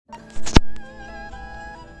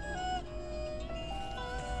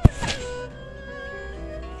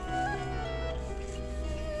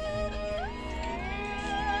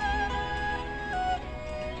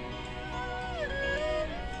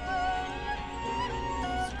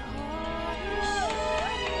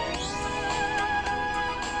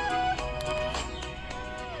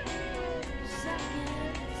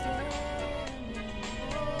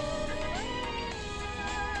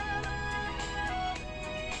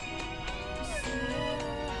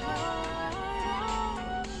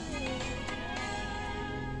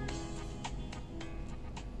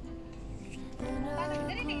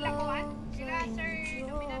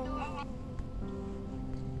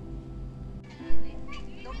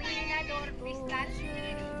Dominador Vistal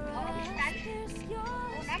Vistal.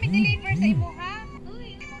 O namin deliver sa imo ha.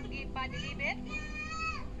 Imong gipa-deliver.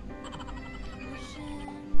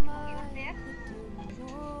 I-order.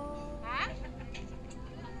 Ha?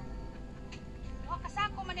 O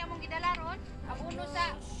kasako man ni among gidala ron. Abuno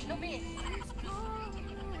sa lubi.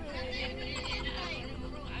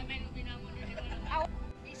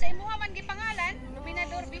 Sa imuha man gipangalan,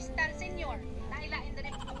 Dominador Vistal Sr. Nailain na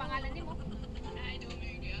rin ang pangalan nimo.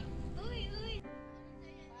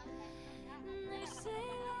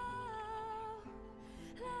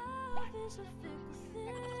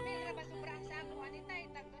 Tagdosmil ra ba sobrang sa ako anitay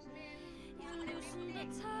tagdosmil.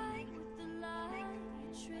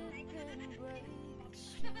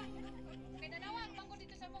 May nanawag bangko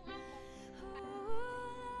dito sa mong hapon.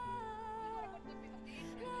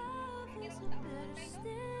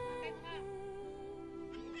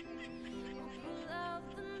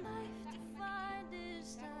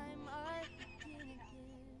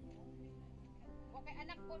 Okay,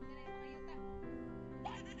 anak po nila yung mga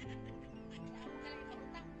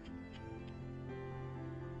yuta.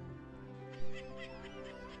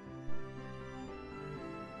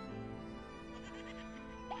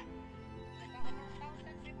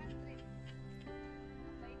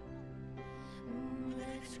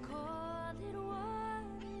 Let's call it what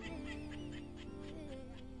it is.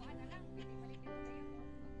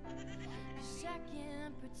 'Cause I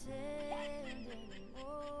can't pretend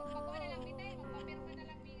anymore. Pagkuha na lang bitay, magpapirma na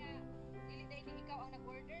lang niya. Dili ni ikaw ang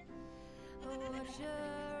nag-order. Watch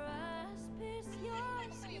your eyes pierce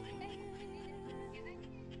your skin.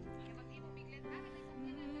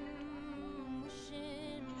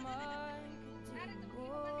 Wishing mine could do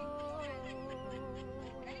more.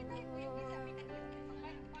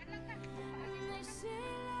 They say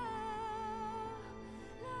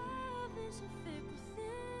love is a fickle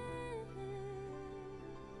thing.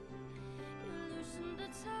 You loosen the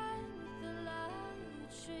tie with the light,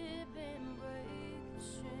 trip and break the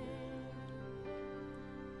string.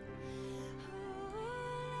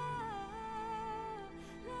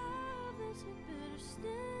 Love is a bitter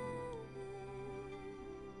sting.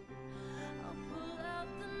 I'll pull out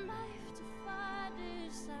the knife to fight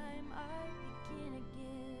this time I begin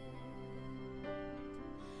again.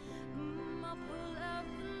 I'll pull out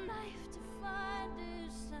the knife to fight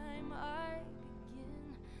this time I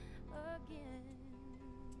begin again.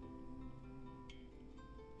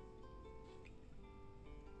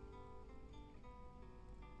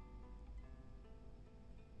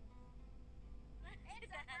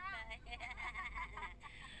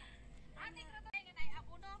 Ate ko tayo nga na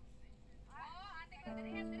abuno. Oo, ate ko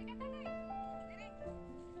diri ka tanay. Diri.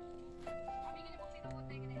 Kami gini mo tinuod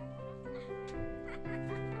tayo nga na abuno.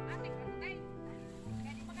 Ate ko tayo.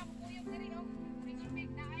 Kani makamukuyog diri og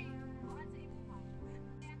big na ay kuan sa imo ha.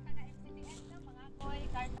 Kaya taga MCTN na mga koy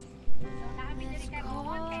card. So naami diri ka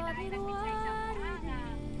ron kay naay nagmisay sa mga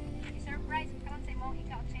i-surprise karon sa imong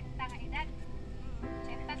ika-80 nga edad.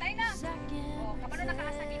 80 tayo na. Oh, kabalo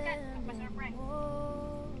nakaasagikan ang pa-surprise.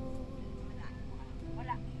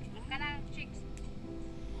 Wala. Kanang chicks.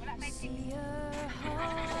 Wala tayo chicks.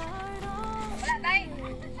 Wala tayo.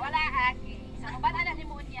 Wala aki. Sa uban ana ni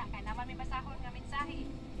mo niya kay naman may basahon nga mensahe.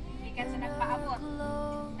 Ikan sa nagpaabot.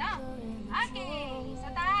 No. Aki. Sa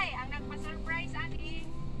tay ang nagpa-surprise ani.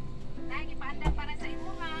 Nay gipaandar para sa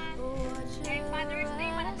imuha. Kay Father's Day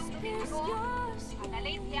man atong domingo.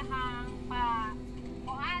 Late iyahang pa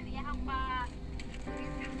kuan iyahang pa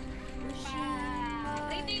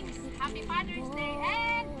greetings. Happy Father's Day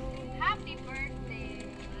and happy birthday.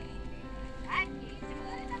 Aki,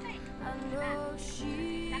 simula na tayo. I know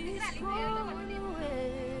she's going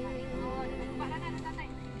away. Para na tatay.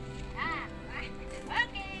 Ah,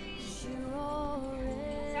 okay. She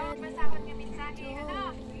already So, pasahod nga mensahe,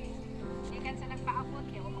 ano? Ikan sa nagpaabot,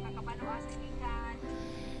 kaya huwag makakabalo sa ikan.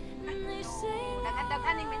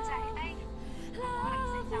 Nagandaghan yung mensahe, tay. Orang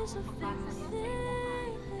isa isa akong pagbasa niya sa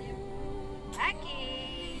imuhan.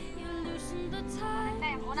 Okay.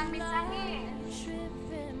 Tay, ang unang mensahe.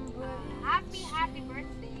 Happy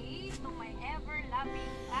birthday to my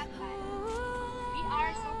ever-loving Tatay. We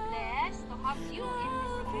are so blessed to have you in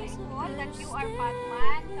this life. All that you are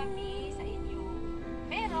patman kami sa inyo.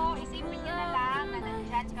 Pero isipin niyo na lang na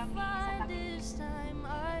nandyan kami sa tabi.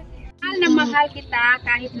 Mahal na mahal kita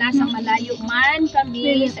kahit nasa malayo man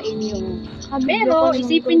kami sa inyo. Pero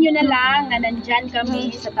isipin niyo na lang na nandyan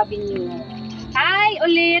kami sa tabi niyo. Hi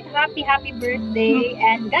ulit! Happy birthday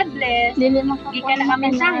and God bless! Ika na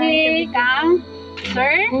kami mensahe kang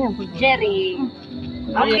Sir Jerry.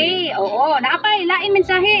 Okay, oo. Nakapay, lain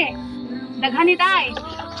mensahe. Naghani tayo.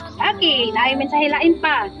 Okay, lain mensahe lain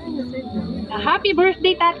pa. Happy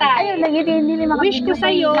birthday, tatay. Wish ko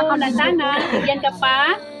sa'yo na sana bigyan ka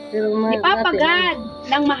pa ni Papa God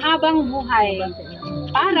ng mahabang buhay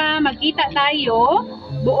para magkita tayo,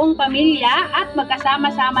 buong pamilya, at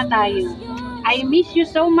magkasama-sama tayo. I miss you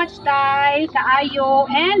so much, tay, kaayo,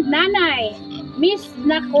 and nanay. Miss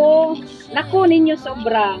nako ninyo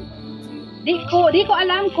sobra. Di ko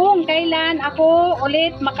alam kung kailan ako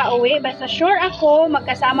ulit makauwi. Basta sure ako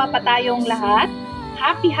magkasama pa tayong lahat.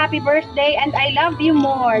 Happy birthday and I love you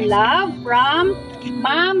more. Love from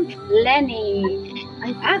Ma'am Lenny.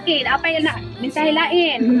 Okay, napay na. Mensahe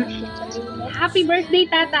lain. Happy birthday,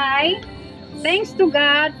 tatay. Thanks to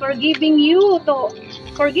God for giving you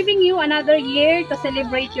another year to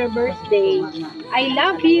celebrate your birthday. I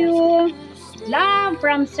love you. Love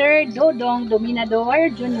from Sir Dodong Dominador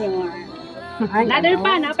Jr. Another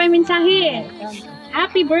pa, napay mensahe.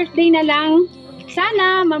 Happy birthday na lang.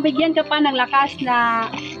 Sana mabigyan ka pa ng malakas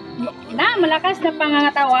na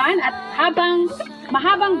pangangatawan at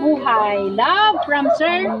mahabang buhay. Love from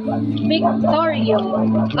Sir Victorio.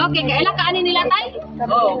 Okay, kailan ka ani nila, tay?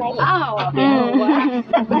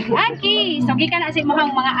 Okay, so gikan na sa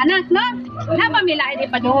imuhang mga anak, no? Napamila ay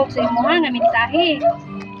ipaduhog sa imuhang nga mensahe.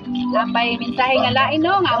 Napay mensahe nga lain,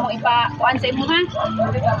 no? Nga mo ipakuan sa imuhang.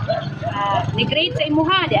 Ni-grade sa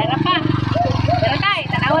imuha, di ara pa. Pero tay,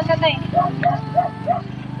 tanawag ka, tay.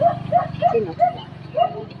 Sino?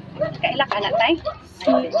 Kaila ka na, tay?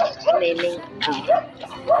 Leling.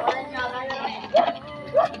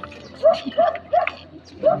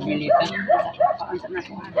 Militan. Paansa na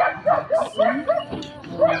ko.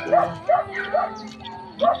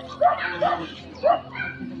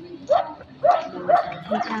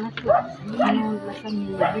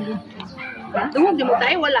 Tungog di mo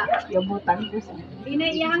tayo, wala. Yabutan ko sa. Hindi na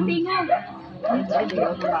iyahang tingog.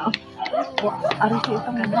 Aris ito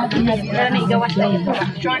nga na igawas na ito.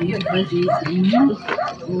 Short yun.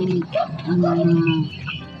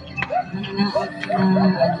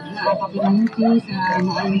 Naapapinanti sa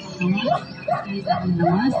maayong pagkamas sa akong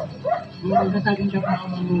lamas. Magdatagin ka pa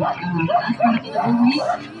ang taas na nakita-uwi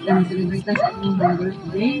na celebrate sa inyong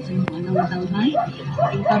birthday sa inyong anong tauhan.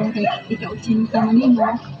 Kung parang kay ika-80 man nimo,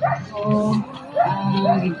 so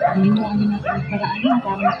ginimo ang paraan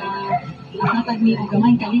para makatag ni og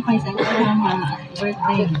gamay kalipay sa inyong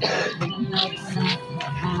birthday.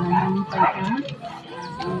 Ang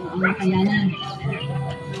kayanan.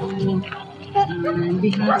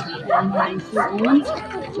 Bihas ang mga isuon.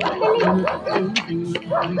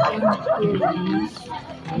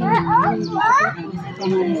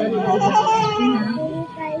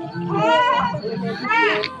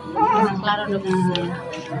 Klaro na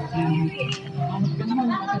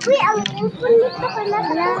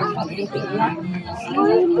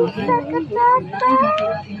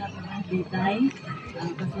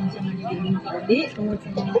pasensya na hindi makauli tungkol sa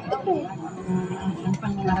mga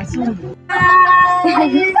pangarason.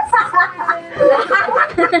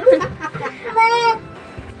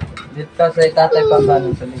 Dito sa tatay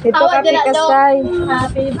pambanon sa likod. Ito kapi kasay.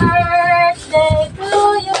 Happy birthday to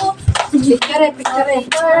you. Picture.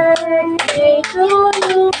 Birthday to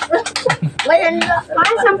you. Wayan ba?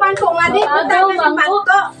 Sampan ko nga dito.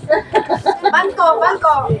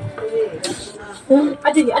 Bangko.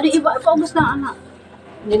 Adi iba paubos na anak.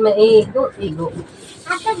 Hindi maigo.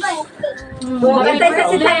 Ate ba? Magantay sa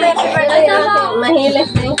si tatay. Mahilig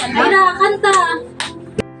na yung kanta. Kanta.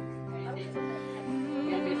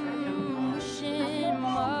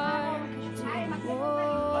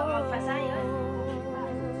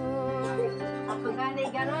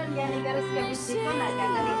 Gani-garos ka bisito na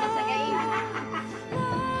ganali ka sa gayon.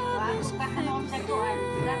 Wag ka kanong sa kuan,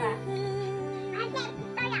 dara.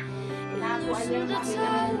 Lago ayang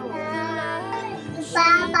makilalo.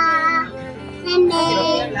 Papa, Nene,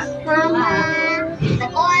 Mama,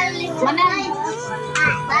 Manay.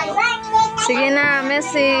 Sige na,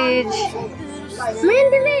 message.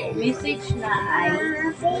 Message na ay.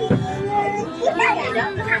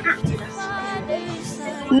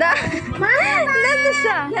 Nandito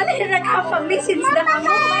siya. Dali na nakapag-message na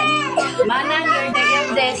kamo. Manang, you're the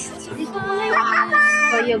eldest.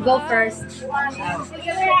 So you go first.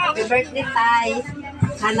 Happy birthday, Tay.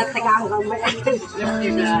 Hanap na ka hanggang lawas.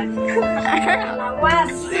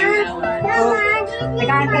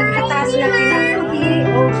 Nagkataas na pinagputi.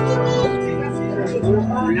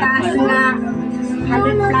 Taas na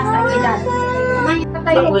 100 plus ang edad.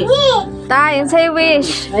 Tay, say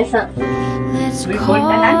wish. Let's call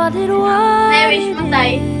it one. Wish mo,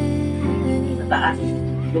 Tay.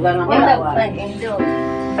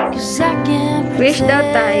 Cause I can't Wish daw,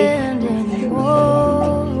 Tay. pretend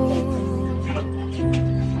anymore.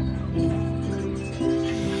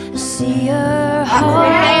 see your heart.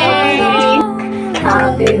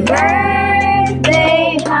 Happy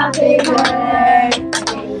birthday, happy birthday.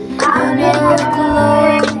 And it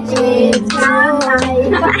glows with joy.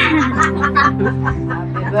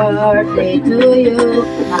 Happy birthday to you.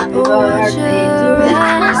 Happy Watch birthday to your you.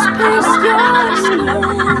 eyes pierce your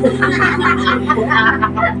skin.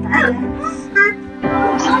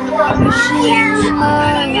 Wishing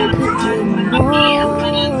I could do more.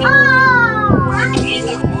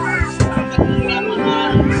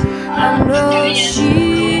 I know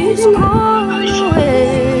she's gone away.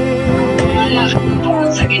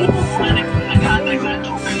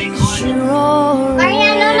 She already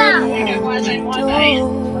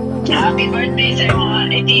told. Happy birthday sa iyo.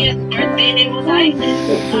 80th birthday din mo tayo.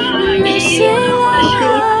 Missing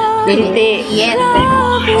love. Binti. Yes.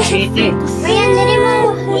 Ayan, dali mo.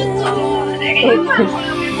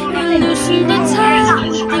 Loosen the tie,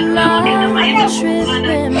 the line, trip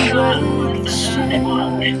and break the string.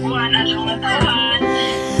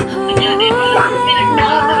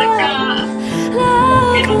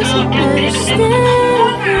 Love is a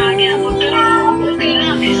good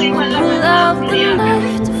pull out the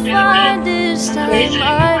knife to find this time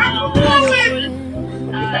I've been.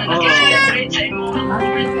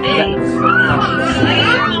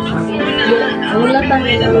 Ang latan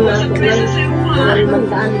na naman ako.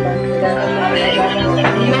 Magdaan ba?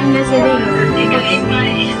 Ilan na sila?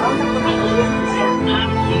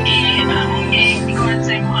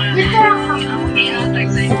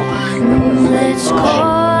 Let's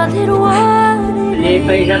call it what it is.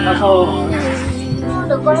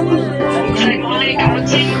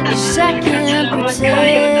 'Cause I can't pretend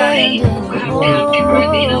anymore.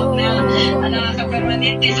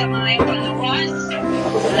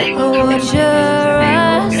 Watch your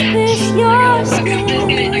eyes pierce your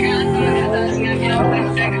skin.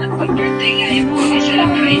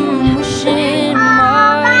 Wishing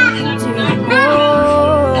mine to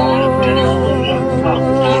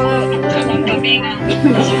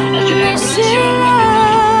missing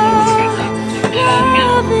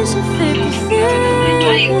love is a fickle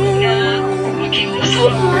thing.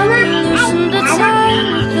 Loosen the tie,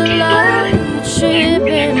 the line, trip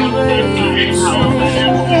and break the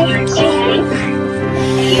string.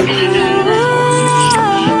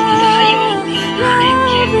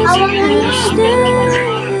 Love is a understand.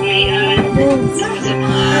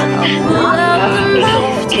 I'll pull out the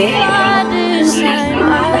knife to find this time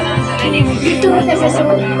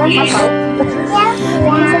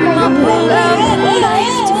I'll pull out the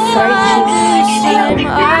knife to find this time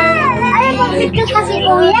Ay, bakit kasi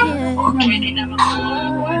kuya?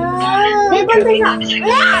 May bantay ka.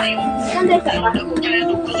 Bantay ka ba?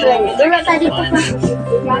 Wala tadi pa pa.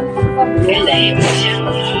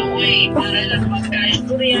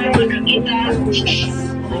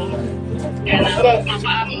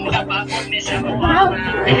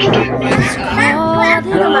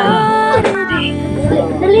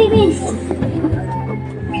 Dali, miss.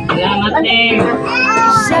 Salamat din.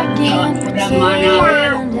 Second pretend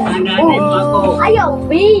Ayaw,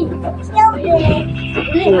 B.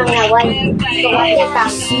 Dali, mangawan. Sumaya ka.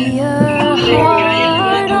 see your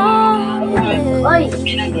heart on it. Oy.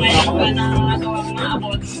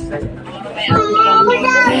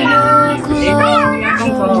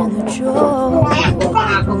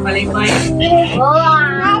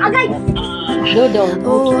 Oh, agay. Dudong.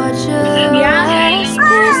 Oh, watch your eyes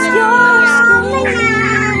pierce your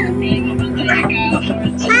skin.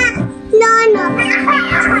 No, no.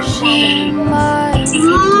 Wishing mine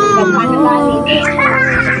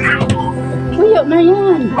Tuyo na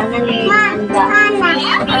yan.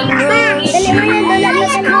 Dali mo yan, dala mo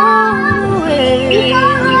ka.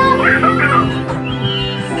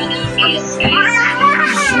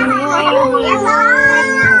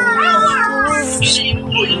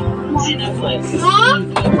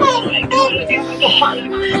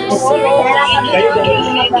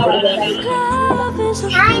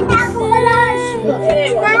 Ay, nakulas.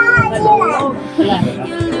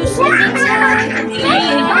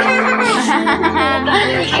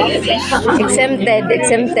 Exempted.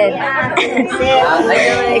 Exempted.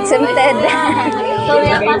 Exempted.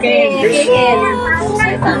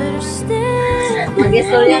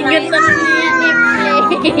 Mag-istorya na yun.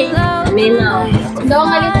 Minaw. Daw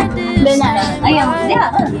malit. Benar. Ayaw. Diya.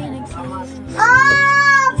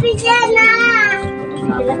 Oh, pizza na.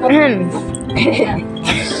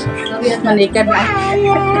 Manikad na.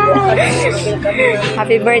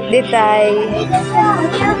 Happy birthday, Tay.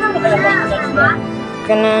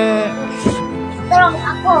 Kanang Turong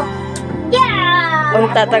ako. Yeah!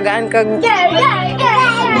 unta tagaan kag Yeah!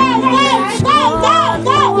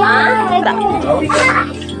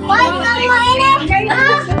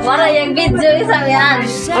 Wala yung video isang yan.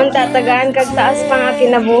 Unta tagaan kag taas pa nga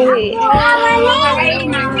kinabuhi.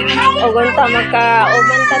 O gunta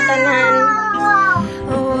magka-uman tatanan.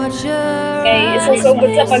 Kay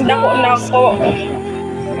susugod sa pagdako na ako.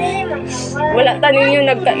 Wala tanin yung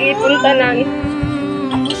nagkaipon tanan.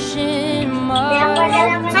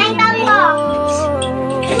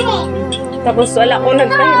 Tapos wala ko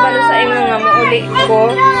nagkahibalo sa inyo nga mauli ko.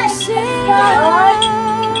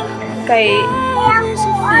 Kay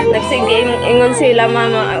nagsige ingon sila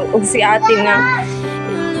mama ug si ate nga.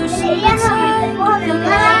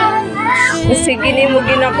 Sige ni mo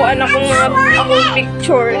ginakuan akong mga akong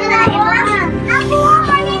picture.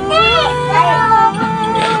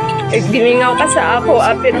 Gimingaw ka sa ako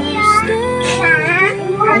apir.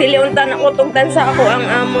 Dili unta na utugtan sa ako ang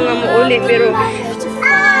amo nga muuli pero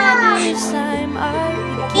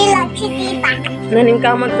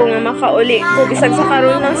naningkamot ko nga makauli ko bisag sa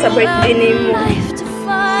karon lang sa birthday nimo.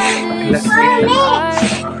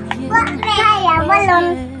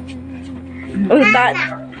 Unta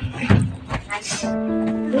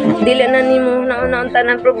dili na nimo nauna-unta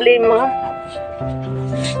ng problema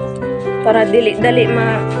para dili-dali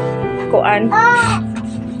kuan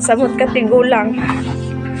samot ka tigulang.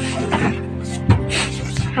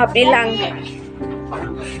 Happy lang.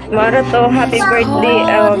 Mara to, happy birthday,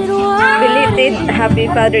 belated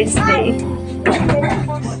happy Father's Day.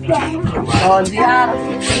 Oh, diya.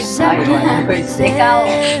 Ikaw.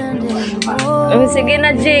 Sige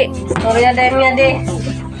na, G. Storya din yan di.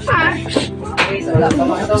 Wala pa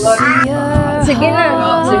makatulog. Sige na.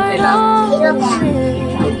 Simple lang.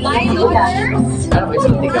 Ano ba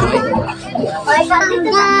isulti ka mo?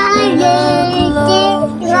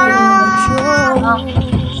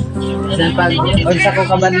 San pag unsa ko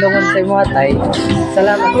kabandungon sa imo atay.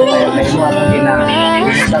 Salamat ko kayo kay mo ang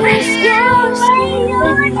ina-appreciate.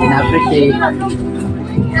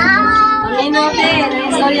 Ano din?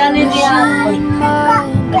 Storya ni diyan.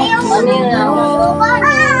 Ano nga?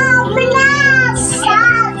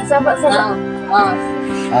 Saba.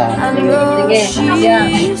 Sige. Yeah.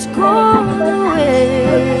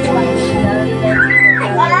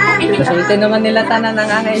 Kasulti naman nila tanan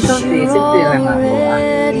ng ana isulti. Simple lang ako.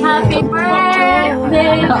 Happy birthday.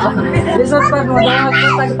 Lisod pa mo daw ako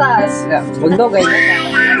tagtaas. Magdogay na.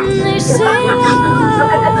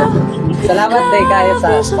 Salamat day kayo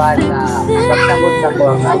sa span na pagsagot na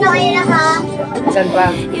ko. Isan pa.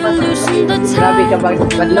 Grabe ka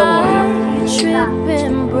badlong mo.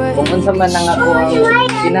 Kung unsa man nang ako ang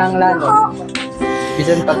kinahanglan.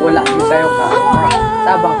 Bisan pag wala mo kayo ka.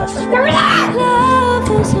 Tabang ka sa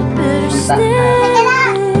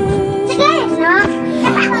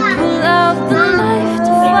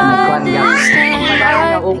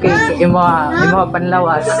okay, imo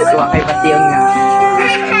panlawas wa kay patiyon nga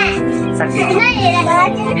sakit.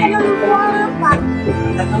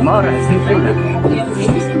 Mora, simple lang.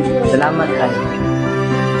 Salamat kayo.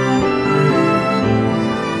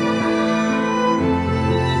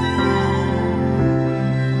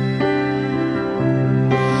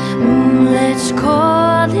 Let's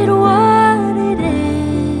call it what it is,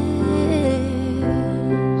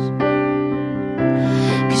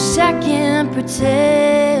 'cause I can't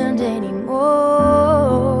pretend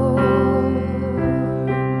anymore.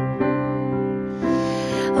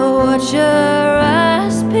 Watch your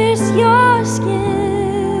eyes pierce your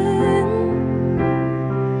skin,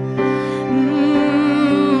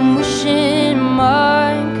 wishing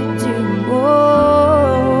mine could do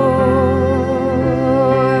more.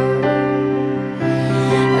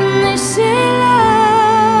 And they say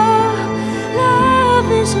love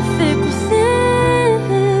is a fickle thing.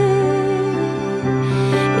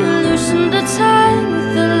 You loosen the tie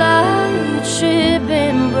with the lie, you trip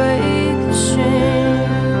and break the string.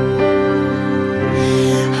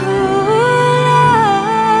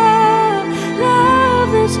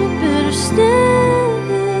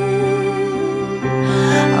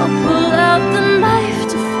 I'll pull out the knife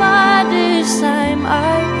to find this time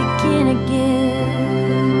I begin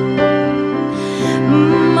again.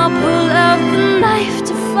 I'll pull out the knife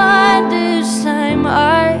to find this time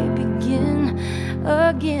I begin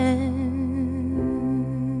again.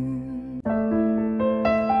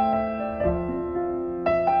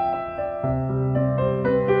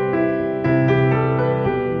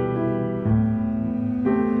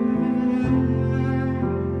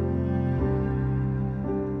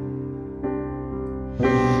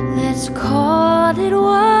 Let's call it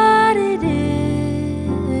what it is,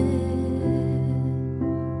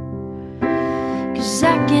 'cause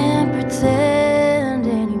I can't pretend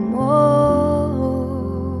anymore.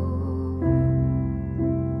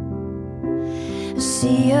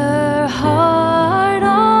 See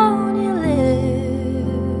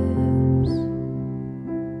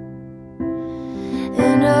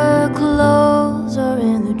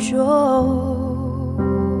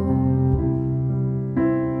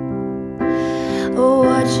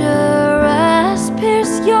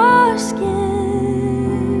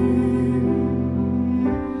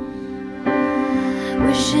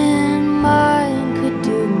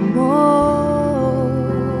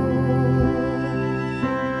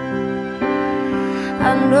I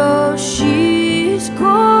know she's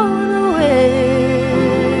gone away,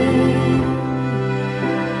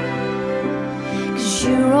 'cause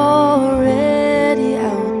you're already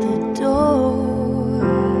out the door.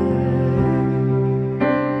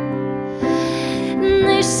 And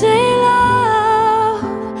they say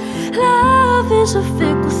love is a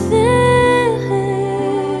fickle thing.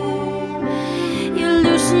 You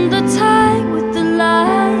loosen the tie with the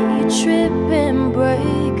lie, you trip and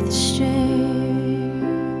break the string.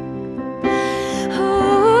 Oh,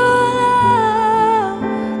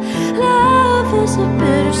 love is a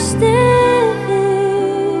bitter sting.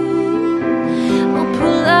 I'll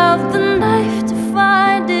pull out the knife to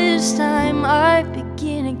find this time I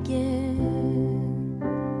begin again.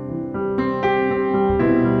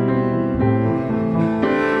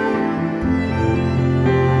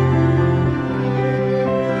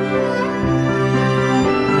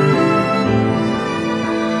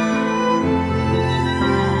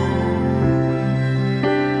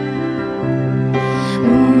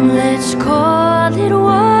 Let's call it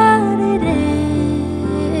what it is,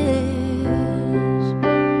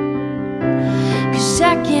 'cause I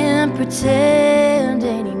can't pretend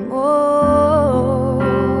anymore.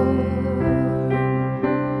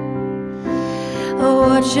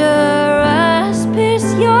 Watch your eyes pierce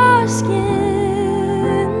your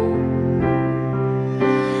skin,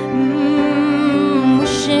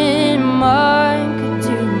 wishing mine could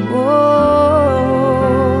do more.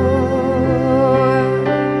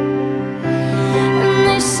 And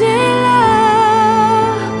they say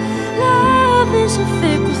love is a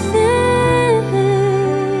fickle thing.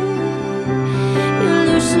 You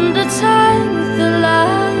loosen the tie with the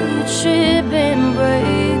lie, you trip and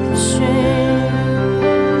break the string.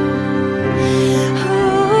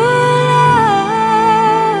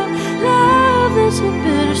 Love is a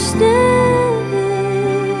bitter sting.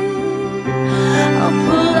 I'll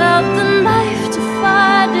pull out the knife to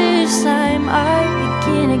find this time I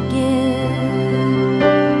begin again.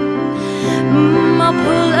 I'll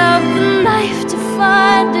pull out the knife to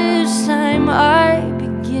find this time I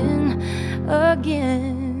begin again.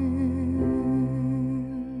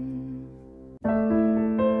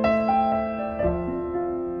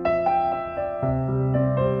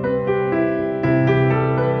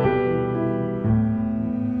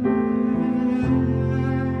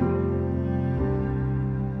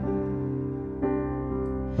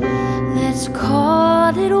 Let's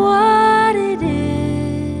call it what it is,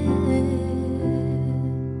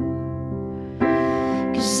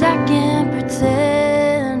 'cause I can't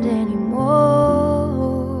pretend anymore.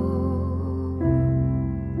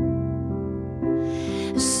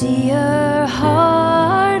 See your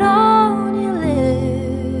heart on your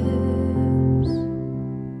lips,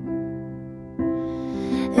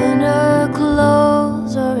 and her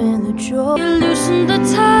clothes are in the drawer. You loosen the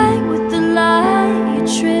tie with the lie,